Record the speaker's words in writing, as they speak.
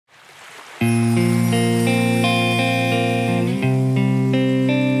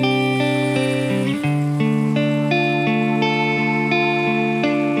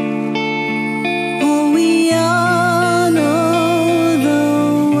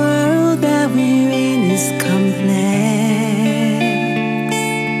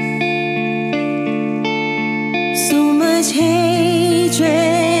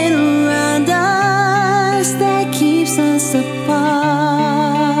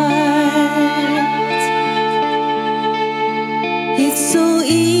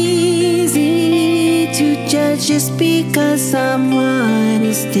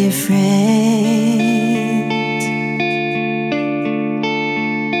different.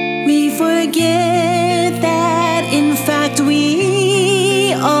 We forget that in fact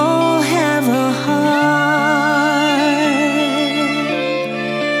we all have a heart.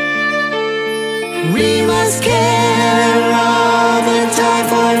 We must care all the time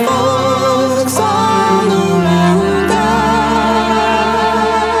for folks all around us,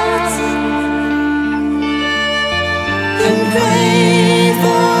 and pray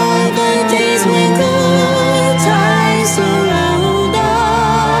for the days when good times surround us.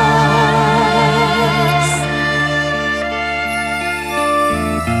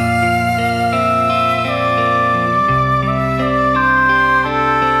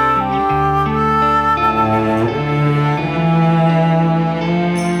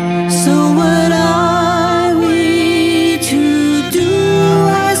 So what are we to do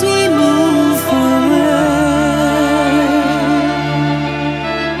as we move forward?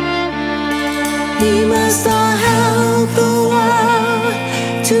 We must all help the world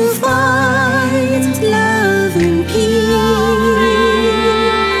to find love and peace.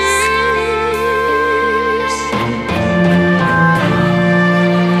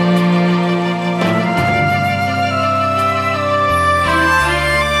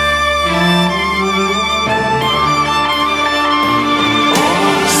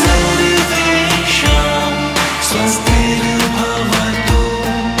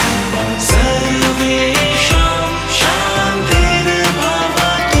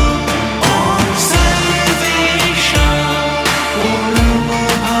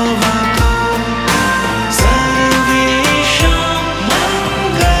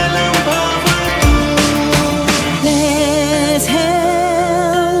 Let's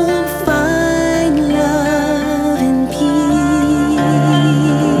help find love and peace.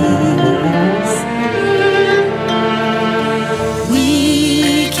 We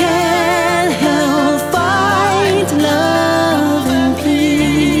can help find love and peace.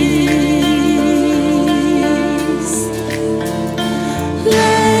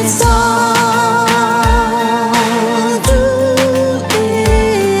 Let's all do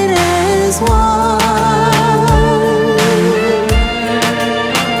it as one.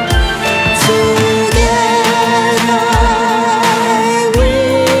 Together we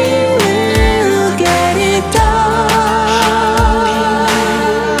will get it done.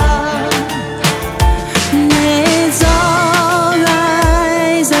 Let's all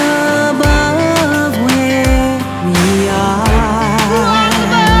rise above where we are.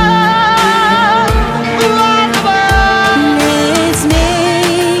 Let's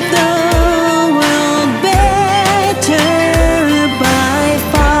make the world better by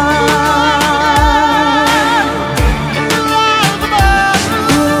far.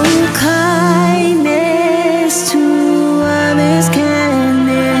 Oh, kindness to others can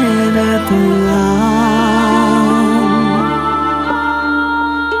never go wrong.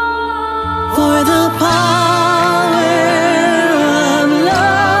 For the power of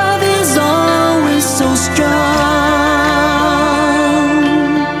love is always so strong.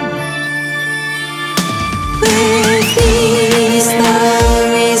 With peace, the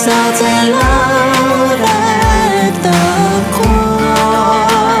results, and love at the core,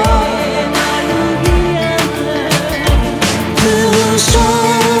 we'll show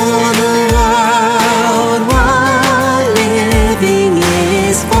the world what living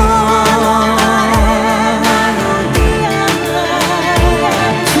is for.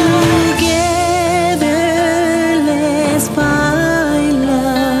 Together, let's find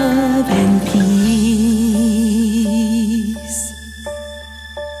love and peace.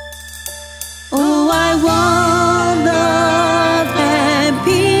 Oh, I want love and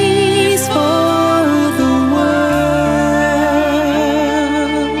peace for the world.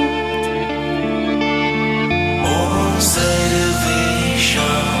 Om Sarvesham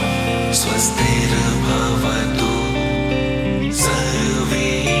Swastir